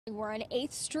We're on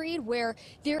 8th Street where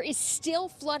there is still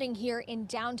flooding here in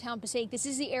downtown Passaic. This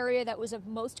is the area that was of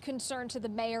most concern to the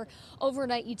mayor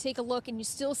overnight. You take a look and you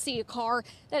still see a car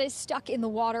that is stuck in the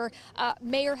water.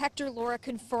 Mayor Hector Lora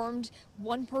confirmed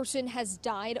one person has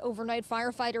died overnight.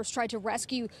 Firefighters tried to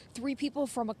rescue 3 people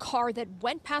from a car that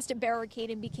went past a barricade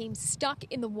and became stuck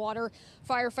in the water.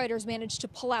 Firefighters managed to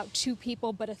pull out 2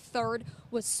 people, but a third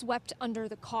was swept under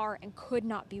the car and could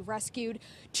not be rescued.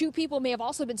 2 people may have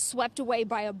also been swept away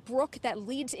by a brook that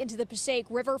leads into the Passaic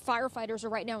River. Firefighters are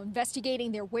right now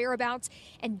investigating their whereabouts,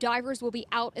 and divers will be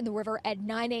out in the river at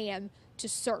 9 a.m. to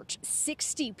search.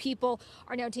 60 people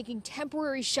are now taking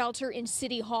temporary shelter in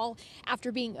City Hall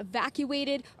after being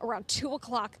evacuated around 2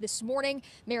 o'clock this morning.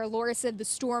 Mayor Lora said the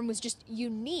storm was just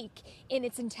unique in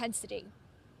its intensity.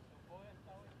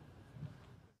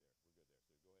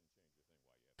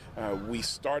 We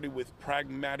started with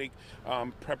pragmatic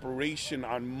preparation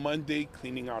on Monday,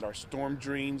 cleaning out our storm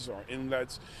drains, our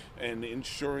inlets, and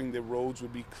ensuring the roads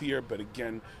would be clear. But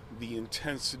again, the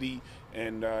intensity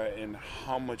and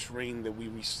how much rain that we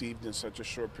received in such a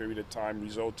short period of time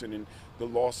resulted in the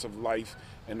loss of life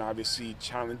and obviously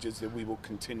challenges that we will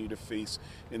continue to face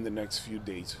in the next few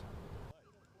days.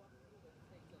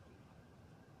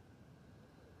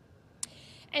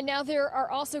 And now there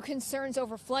are also concerns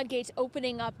over floodgates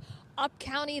opening up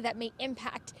County that may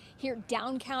impact here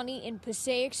down county in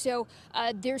Passaic. So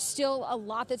there's still a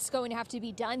lot that's going to have to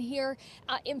be done here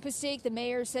in Passaic. The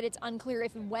mayor said it's unclear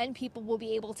if and when people will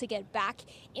be able to get back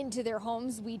into their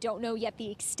homes. We don't know yet the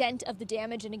extent of the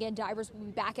damage. And again, divers will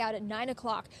be back out at 9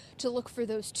 o'clock to look for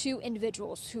those 2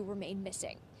 individuals who remain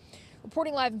missing.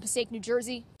 Reporting live in Passaic, New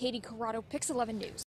Jersey, Katie Corrado, Pix 11 News.